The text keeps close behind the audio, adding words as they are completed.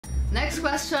Next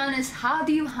question is, how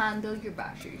do you handle your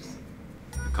bashers?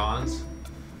 Cons?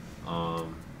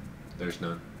 There's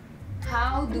none.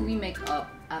 How do we make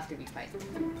up after we fight?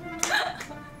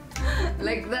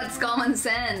 Like, that's common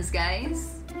sense,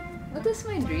 guys. What is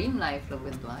my dream life look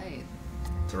with Dwight?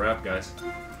 It's a wrap, guys.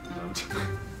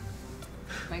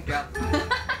 Mic drop.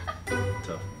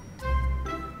 Tough.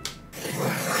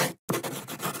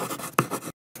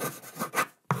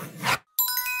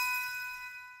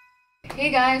 Hey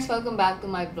guys, welcome back to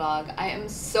my vlog. I am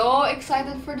so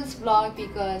excited for this vlog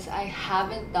because I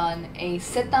haven't done a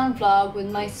sit-down vlog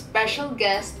with my special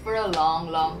guest for a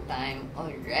long time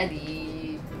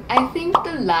already. I think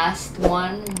the last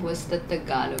one was the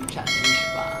Tagalog challenge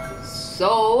pa.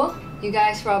 So, you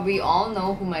guys probably all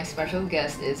know who my special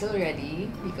guest is already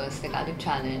because Tagalog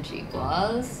challenge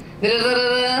equals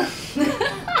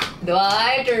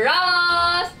Dwight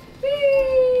Ramos!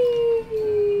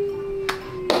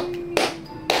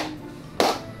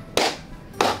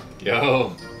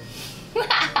 Yo!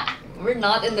 We're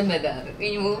not in the middle.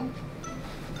 Can you move?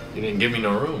 You didn't give me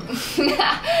no room.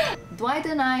 Dwight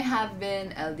and I have been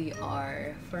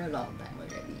LDR for a long time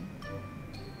already.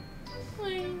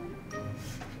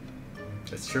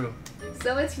 That's true.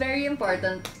 So it's very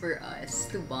important for us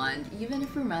to bond even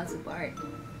if we're miles apart.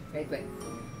 Right, Dwight?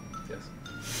 Yes.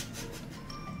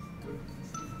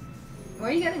 Why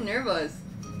are you getting nervous?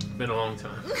 Been a long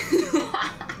time.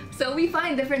 So we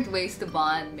find different ways to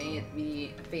bond, may it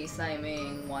be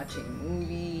FaceTiming, watching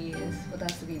movies. What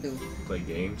else do we do? Play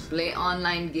games. Play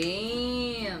online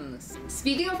games.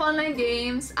 Speaking of online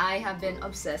games, I have been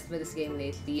obsessed with this game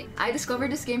lately. I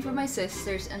discovered this game from my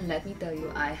sisters and let me tell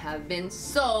you, I have been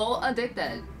so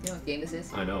addicted. You know what game this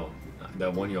is? I know.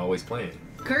 That one you always playing.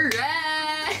 Correct!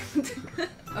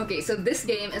 Okay, so this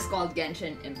game is called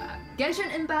Genshin Impact.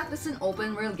 Genshin Impact is an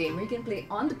open world game where you can play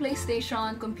on the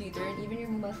PlayStation, computer, and even your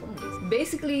mobile phone.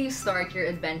 Basically, you start your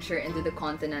adventure into the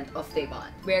continent of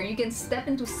Taiwan, where you can step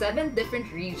into 7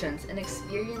 different regions and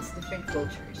experience different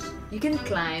cultures. You can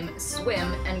climb,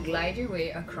 swim, and glide your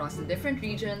way across the different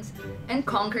regions and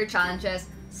conquer challenges,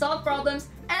 solve problems,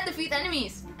 and defeat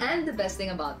enemies. And the best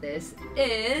thing about this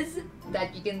is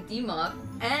that you can team up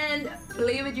and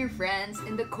play with your friends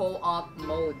in the co-op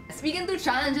mode. So we can do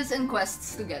challenges and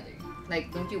quests together.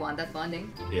 Like, don't you want that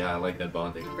bonding? Yeah, I like that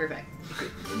bonding. Perfect.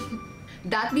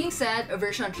 That being said,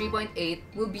 version 3.8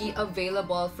 will be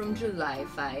available from July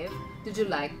 5 to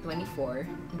July 24,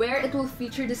 where it will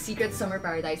feature the Secret Summer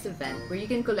Paradise event where you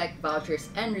can collect vouchers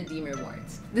and redeem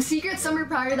rewards. The Secret Summer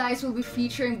Paradise will be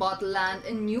featuring Bottle Land,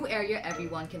 a new area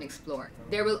everyone can explore.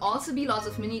 There will also be lots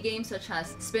of mini games such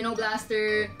as Spino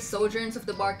Blaster, Sojourns of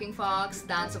the Barking Fox,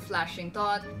 Dance of Flashing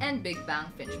Thought, and Big Bang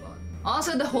Finchball.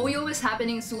 Also, the Hoyo is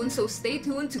happening soon, so stay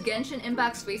tuned to Genshin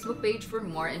Impact's Facebook page for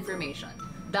more information.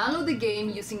 Download the game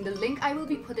using the link I will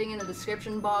be putting in the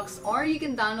description box, or you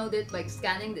can download it by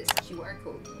scanning this QR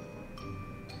code.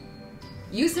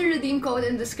 Use the redeem code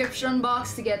in the description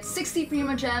box to get 60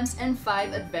 Primogems and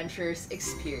 5 Adventures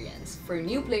experience for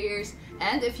new players,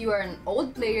 and if you are an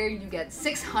old player, you get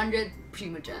 600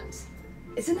 Primogems.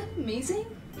 Isn't that amazing?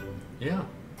 Yeah.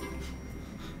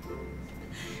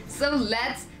 So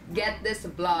let's get this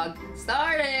vlog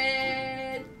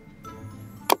started!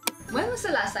 When was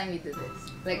the last time we did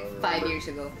this? Like 5 years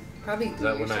ago. Probably 2 years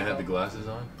ago. Is that when I had the glasses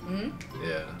on? Mm-hmm.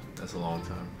 Yeah, that's a long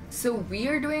time. So we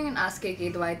are doing an Ask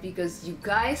KKDWIGHT because you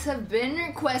guys have been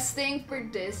requesting for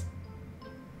this.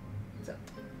 So,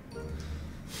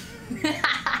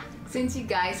 since you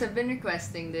guys have been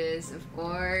requesting this, of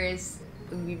course,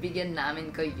 pagbibigyan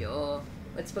namin kayo.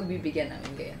 What's pagbibigyan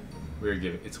namin kayo? We're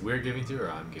giving to you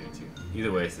or I'm giving to you.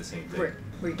 Either way, it's the same thing.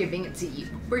 We're giving it to you.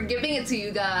 We're giving it to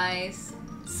you guys.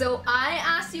 So I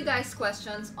asked you guys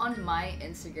questions on my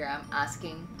Instagram,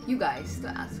 asking you guys to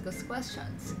ask us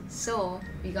questions. So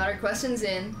we got our questions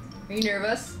in. Are you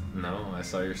nervous? No, I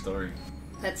saw your story.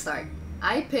 Let's start.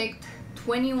 I picked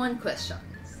 21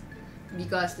 questions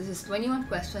because this is 21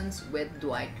 questions with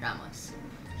Dwight Ramos.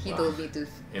 He told me to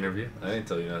interview. I didn't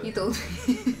tell you nothing. He told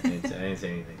me. I didn't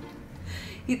say anything.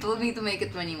 He told me to make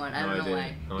it 21. I don't know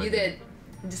why. No, you did.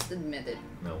 Just admit it.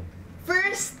 No.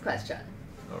 First question.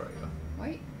 Alright, go.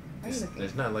 Why are you looking?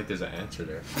 It's not like there's an answer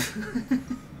there.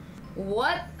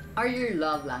 What are your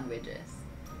love languages?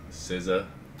 SZA.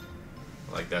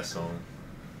 I like that song.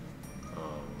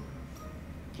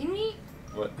 Can we?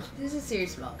 What? This is a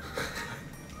serious vlog.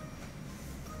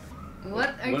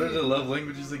 What are the love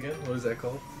languages again? What is that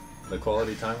called? The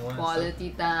quality time one?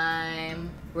 Quality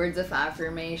time, words of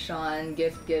affirmation,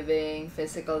 gift giving,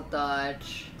 physical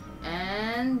touch,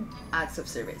 and acts of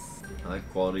service. I like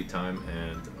quality time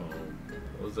and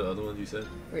what was the other one you said?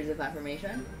 Words of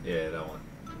affirmation? Yeah, that one.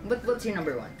 But what's your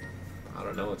number one? I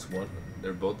don't know. It's one.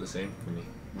 They're both the same for me.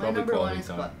 My Probably number one quality is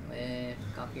time. what?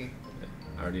 Copy. Yeah,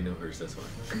 I already know hers. That's why.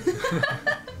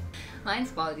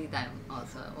 Mine's quality time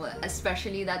also. Well,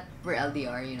 especially that we're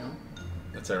LDR, you know.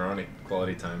 That's ironic.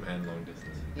 Quality time and long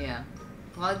distance. Yeah.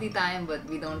 Quality time, but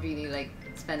we don't really like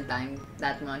spend time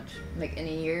that much. Like in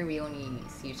a year, we only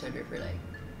see each other for like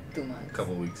 2 months. A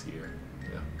couple weeks a year.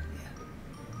 Yeah.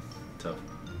 Tough.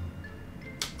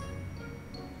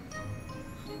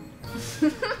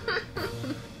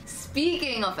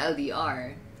 Speaking of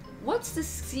LDR, what's the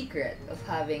secret of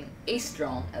having a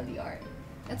strong LDR?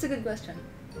 That's a good question.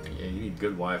 Yeah, you need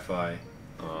good Wi-Fi.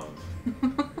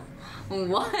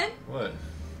 What? What?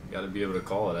 You gotta be able to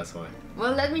call it. That's why.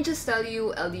 Well, let me just tell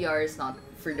you, LDR is not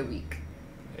for the weak,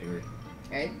 I agree.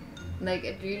 right? Like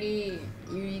you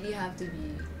really have to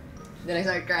be. Then I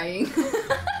start crying.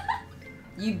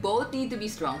 You both need to be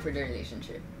strong for the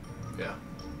relationship. Yeah.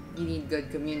 You need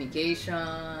good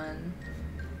communication.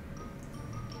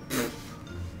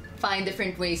 Find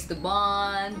different ways to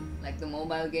bond, like the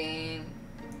mobile game.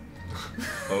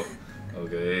 Oh.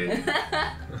 Okay.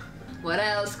 What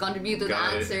else? Contribute to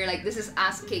Got the it. answer. Like this is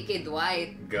Ask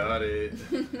KKDWIGHT. Got it.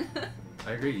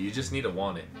 I agree. You just need to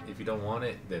want it. If you don't want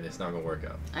it, then it's not gonna work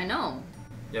out. I know.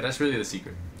 Yeah, that's really the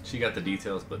secret. She got the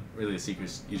details, but really the secret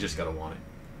is you just gotta want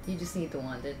it. You just need to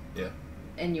want it. Yeah.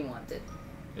 And you want it.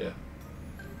 Yeah.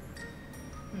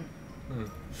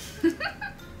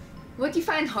 What do you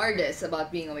find hardest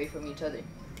about being away from each other?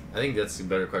 I think that's a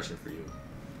better question for you.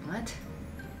 What?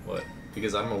 What?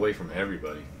 Because I'm away from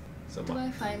everybody. So Do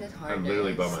I find it hardest? I'm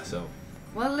literally by myself.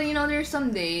 Well, you know, there's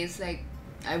some days like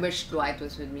I wish Dwight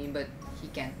was with me, but he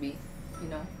can't be. You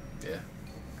know. Yeah.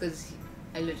 Because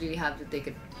I literally have to take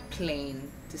a plane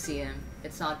to see him.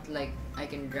 It's not like I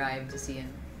can drive to see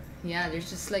him. Yeah, there's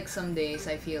just like some days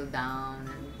I feel down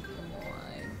and come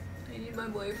on, I need my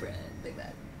boyfriend, like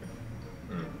that.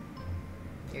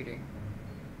 Your turn.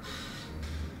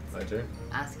 My turn?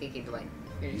 Ask KKDWIGHT.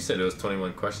 You said it was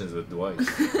 21 questions with Dwight.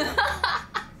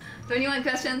 21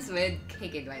 questions with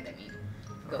KKDWIGHT, I mean.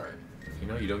 Go. Alright. You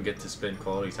know, you don't get to spend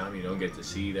quality time. You don't get to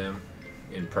see them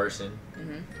in person.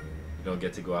 Mm-hmm. You don't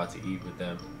get to go out to eat with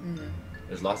them. Mm-hmm.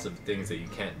 There's lots of things that you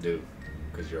can't do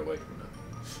because you're away from them.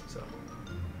 So,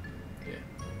 yeah.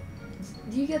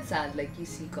 Do you get sad, like you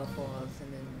see couples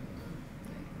and then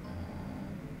like,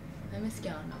 oh, I miss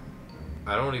Kianna.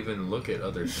 I don't even look at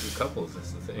other couples.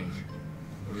 That's the thing.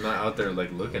 I'm not out there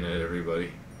like looking at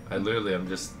everybody. I'm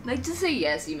just. Like, just say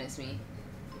yes, you miss me.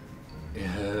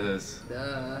 Yes.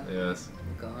 Duh. Yes.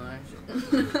 Gosh.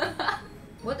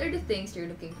 What are the things you're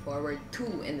looking forward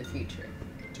to in the future?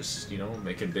 Just, you know,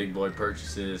 making big boy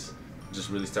purchases.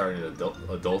 Just really starting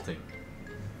adulting.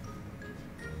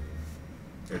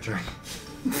 Your turn.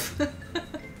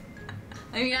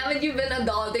 I mean, haven't you been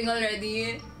adulting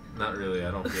already? Not really.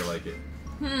 I don't feel like it.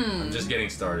 I'm just getting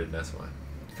started. That's why.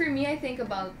 For me, I think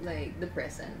about like the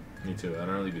present. Me too. I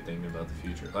don't really be thinking about the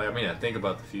future. Like, I mean, I think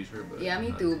about the future, but Yeah,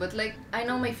 me too. But like, I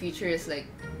know my future is like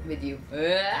with you.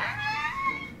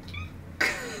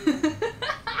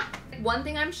 One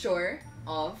thing I'm sure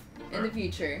of in the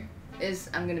future is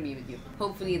I'm gonna be with you.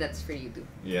 Hopefully, that's for you too.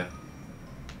 Yeah.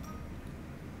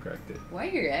 Cracked it. Why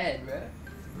are you red, bro?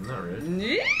 I'm not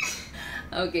ready.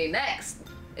 Okay, next.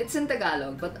 It's in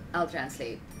Tagalog, but I'll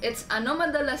translate. It's ano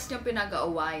madalas niyong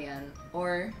pinag-aawayan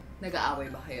or nag-aaway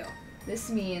ba kayo? This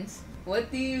means, what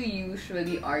do you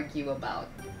usually argue about?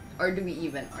 Or do we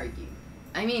even argue?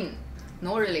 I mean,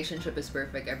 no relationship is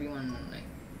perfect. Everyone like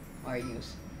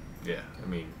argues. Yeah, I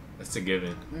mean, it's a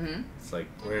given. Mm-hmm. It's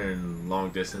like we're in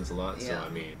long distance a lot, so Yeah. I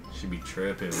mean, she be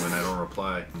tripping when I don't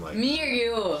reply. I'm like, Me or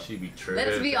you? she be tripping.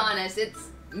 Let's be honest, it's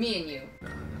me and you.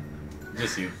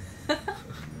 Just you.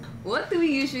 What do we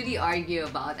usually argue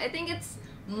about? I think it's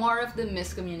more of the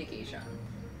miscommunication,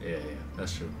 Yeah,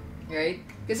 that's true. right?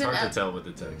 It's hard to tell with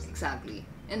the text. Exactly.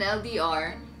 In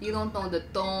LDR, you don't know the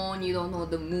tone, you don't know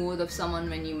the mood of someone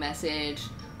when you message.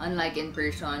 Unlike in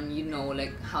person, you know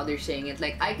like how they're saying it.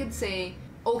 Like I could say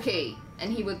okay, and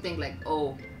he would think like,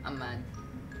 oh, I'm mad,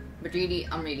 but really,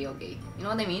 I'm really okay. You know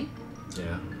what I mean?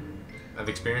 Yeah, I've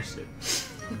experienced it.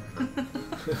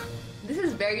 This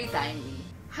is very timely.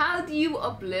 How do you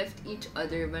uplift each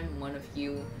other when one of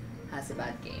you has a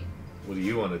bad game? What do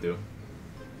you want to do?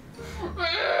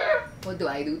 What do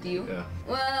I do to you? Yeah.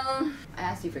 Well, I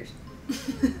asked you first.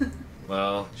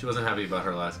 Well, she wasn't happy about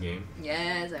her last game,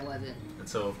 Yes, I wasn't. and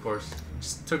so of course,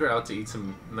 just took her out to eat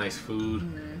some nice food,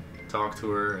 talk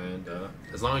to her, and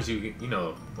as long as you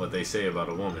know what they say about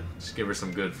a woman, just give her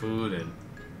some good food and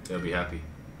they'll be happy.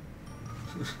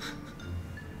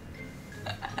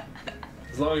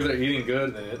 As long as they're eating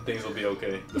good, then things will be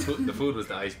okay. The food was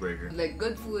the icebreaker. Like,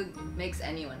 good food makes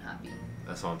anyone happy.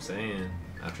 That's what I'm saying.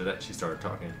 After that, she started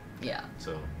talking. Yeah.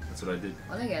 So, that's what I did.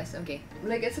 Well, I guess, okay.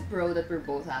 Like, it's a pro that we're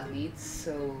both athletes,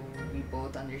 so we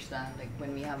both understand, like,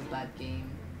 when we have a bad game,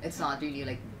 it's not really,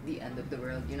 like, the end of the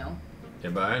world, you know?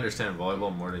 Yeah, but I understand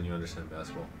volleyball more than you understand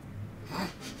basketball.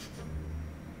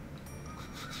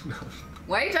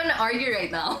 Why are you trying to argue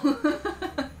right now?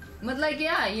 But, like,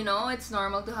 yeah, you know, it's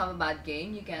normal to have a bad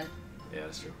game. You can't Yeah,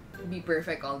 that's true. be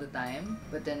perfect all the time.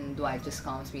 But then Dwight just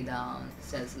calms me down,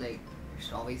 says, like,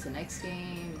 there's always the next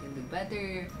game, you can do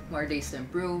better, more days to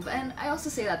improve. And I also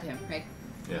say that to him, right?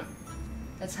 Yeah.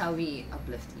 That's how we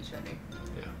uplift each other.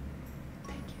 Yeah.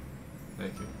 Thank you.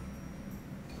 Thank you.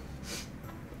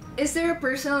 Is there a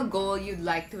personal goal you'd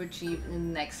like to achieve in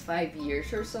the next 5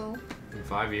 years or so? In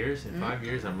 5 years? In 5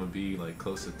 years, I'm gonna be like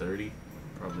close to 30.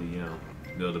 Probably, you know,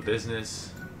 build a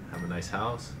business, have a nice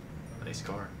house, nice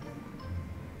car.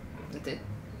 That's it.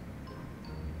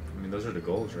 I mean, those are the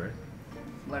goals, right?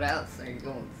 What else are your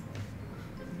goals?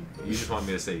 You just want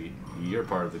me to say you're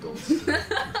part of the goals.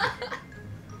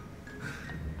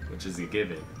 Which is a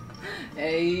given.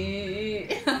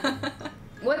 Hey.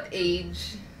 What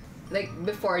age, like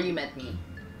before you met me,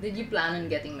 did you plan on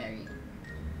getting married?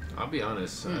 I'll be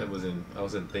honest, I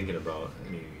wasn't thinking about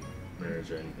any marriage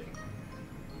or anything.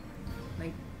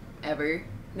 Like, ever?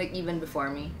 Like, even before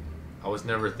me? I was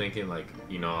never thinking like,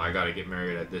 you know, I gotta get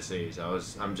married at this age.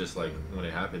 I'm just like, when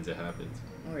it happens, it happens.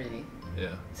 Oh, really?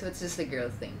 Yeah. So it's just a girl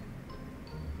thing.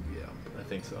 Yeah, I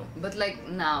think so. But like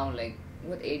now, like,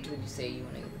 what age would you say you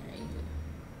want to get married?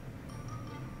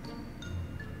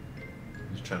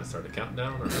 You trying to start a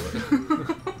countdown or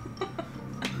what?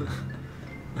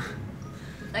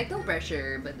 Like, no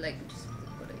pressure, but like, just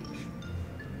what age?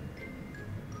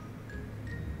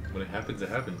 When it happens, it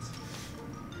happens.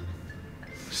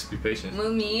 Just be patient.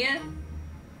 Well, me,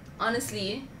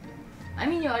 honestly, I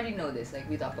mean, you already know this, like,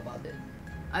 we talk about it.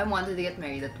 I wanted to get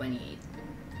married at 28.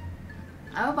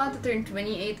 I'm about to turn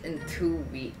 28 in 2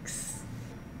 weeks.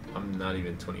 I'm not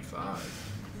even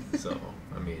 25. So,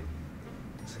 I mean,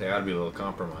 there gotta be a little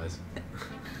compromise.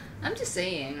 I'm just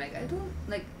saying, like,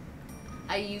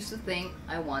 I used to think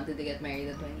I wanted to get married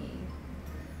at 28.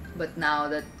 But now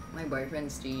that my boyfriend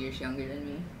is 3 years younger than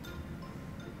me,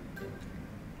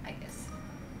 I guess.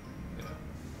 Yeah.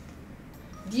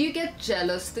 Do you get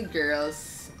jealous to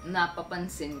girls na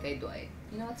papansin kay Dwight?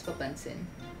 You know what's papansin?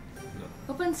 No.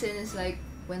 Papansin is like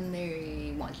when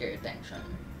they want your attention.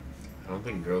 I don't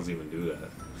think girls even do that.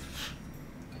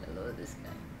 Hello, this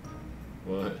guy.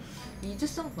 What? You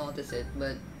just don't notice it,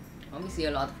 but obviously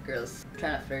a lot of girls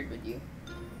trying to flirt with you.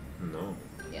 No.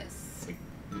 Yes. Like,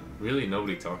 really,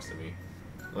 nobody talks to me.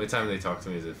 The only time they talk to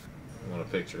me is if I want a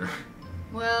picture.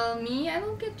 Well, me, I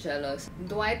don't get jealous.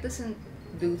 Dwight doesn't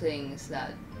do things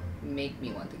that make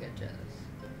me want to get jealous.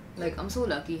 Like, I'm so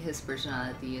lucky his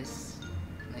personality is,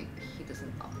 like, he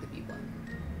doesn't talk to people.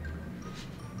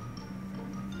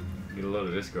 Get a load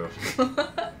of this girl.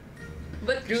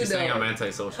 But true She's though. saying I'm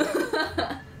antisocial.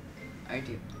 Aren't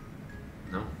you?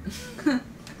 No.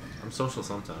 I'm social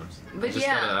sometimes. But I just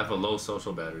yeah. gotta have a low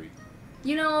social battery.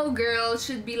 You know, girls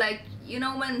should be like, you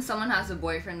know, when someone has a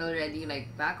boyfriend already,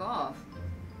 like, back off.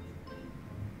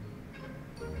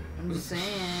 I'm just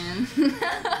saying.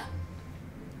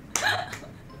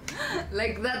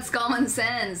 Like, that's common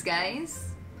sense,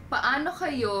 guys. Paano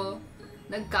kayo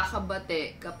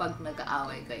nagkakabate kapag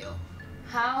nag-aaway kayo?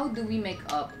 How do we make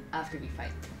up after we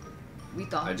fight? We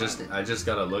talk about it. I just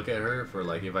gotta look at her for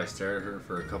like, if I stare at her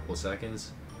for a couple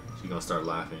seconds, she's gonna start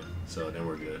laughing. So then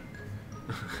we're good.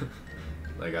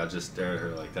 Like, I'll just stare at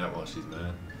her like that while she's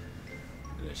mad,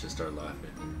 and then she'll start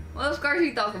laughing. Well, of course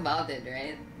we talk about it,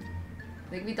 right?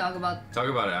 Like, we talk about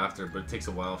it after, but it takes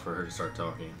a while for her to start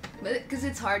talking. But because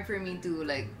it's hard for me to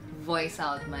like voice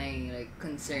out my like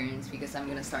concerns because I'm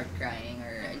gonna start crying,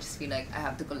 or I just feel like I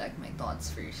have to collect my thoughts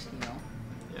first, you know?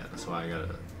 Yeah, that's why I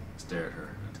gotta stare at her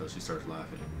until she starts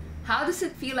laughing. How does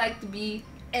it feel like to be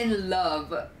in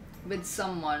love with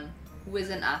someone who is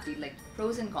an athlete? Like,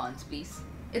 pros and cons, please.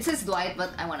 It says Dwight,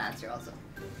 but I want to answer also.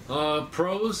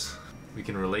 Pros, we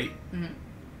can relate. Mm-hmm.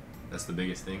 That's the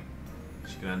biggest thing.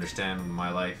 She can understand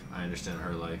my life, I understand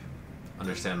her life,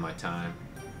 understand my time.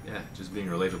 Yeah, just being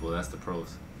relatable, that's the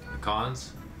pros. The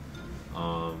cons,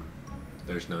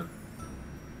 there's none.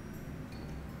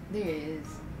 There is.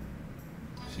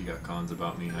 She got cons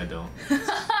about me, I don't.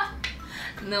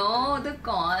 No, the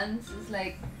cons is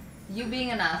like, you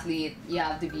being an athlete, you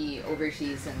have to be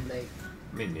overseas and like...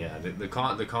 I mean, yeah, the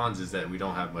cons is that we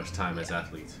don't have much time as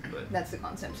athletes, but... That's the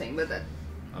cons I'm saying, but that...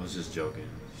 I was just joking.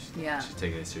 Yeah. She's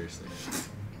taking it seriously.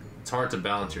 hard to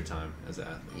balance your time as an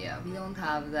athlete. Yeah, we don't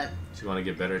have that. So you want to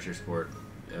get better at your sport,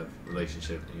 you have a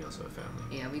relationship, and you also have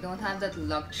family. Yeah, we don't have that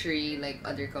luxury like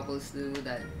other couples do,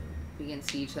 that we can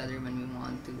see each other when we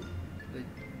want to, but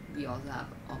we also have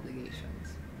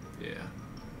obligations. Yeah.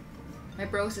 My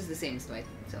pros is the same as Dwight,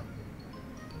 so.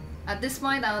 At this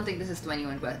point, I don't think this is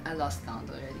 21, but I lost count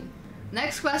already.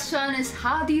 Next question is,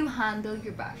 how do you handle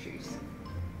your bashers?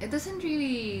 It doesn't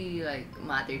really like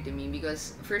matter to me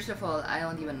because first of all, I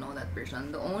don't even know that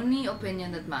person. The only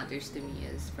opinion that matters to me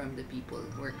is from the people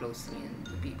who are close to me and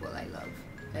the people I love.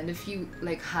 And if you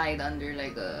like hide under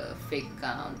like a fake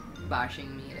account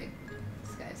bashing me, like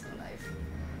this guy's no life.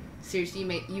 Seriously,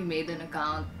 you made an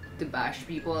account to bash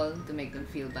people to make them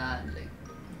feel bad, like.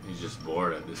 He's just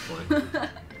bored at this point.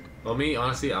 Well, me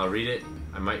honestly, I'll read it.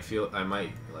 I might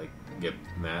like get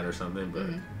mad or something, but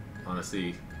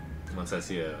honestly, once I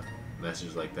see a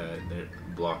message like that, they're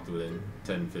blocked within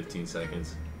 10-15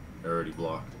 seconds. They're already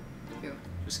blocked. True.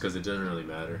 Just because it doesn't really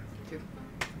matter. True.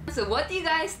 So what do you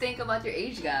guys think about your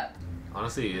age gap?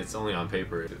 Honestly, it's only on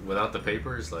paper. Without the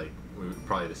papers, like, we're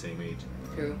probably the same age.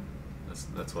 True.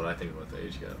 That's what I think about the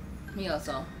age gap. Me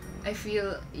also. I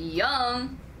feel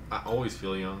young. I always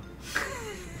feel young.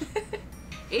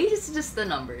 Age is just a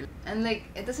number. And like,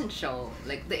 it doesn't show.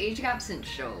 Like, the age gap doesn't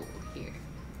show here.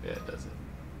 Yeah, it doesn't.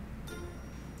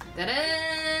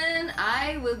 Ta-da!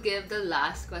 I will give the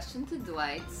last question to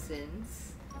Dwight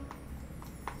since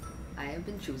I have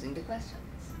been choosing the questions.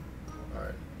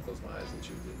 Alright, close my eyes and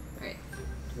choose it. Alright.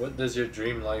 What does your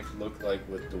dream life look like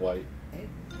with Dwight? Right.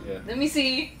 Yeah. Let me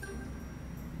see.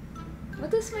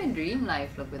 What does my dream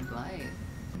life look with Dwight?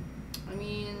 I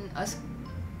mean, us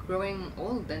growing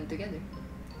old and together.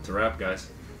 It's a wrap,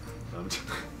 guys.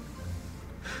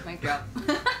 Mic drop.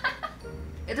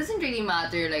 It doesn't really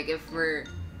matter, like, if we're,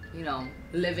 you know,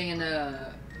 living in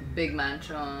a big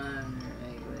mansion, or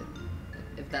like,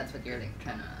 if that's what you're like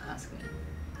trying to ask me.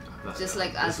 Just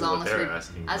like as long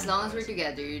as we're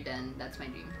together, then that's my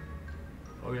dream.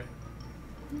 Okay.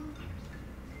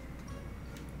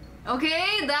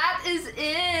 Okay, that is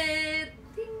it.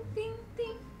 Ding, ding,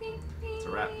 ding, ding, ding. It's a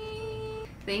wrap.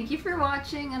 Thank you for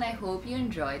watching, and I hope you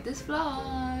enjoyed this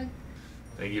vlog.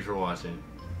 Thank you for watching.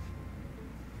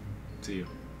 See you.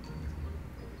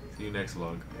 See you next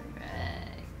vlog. Right.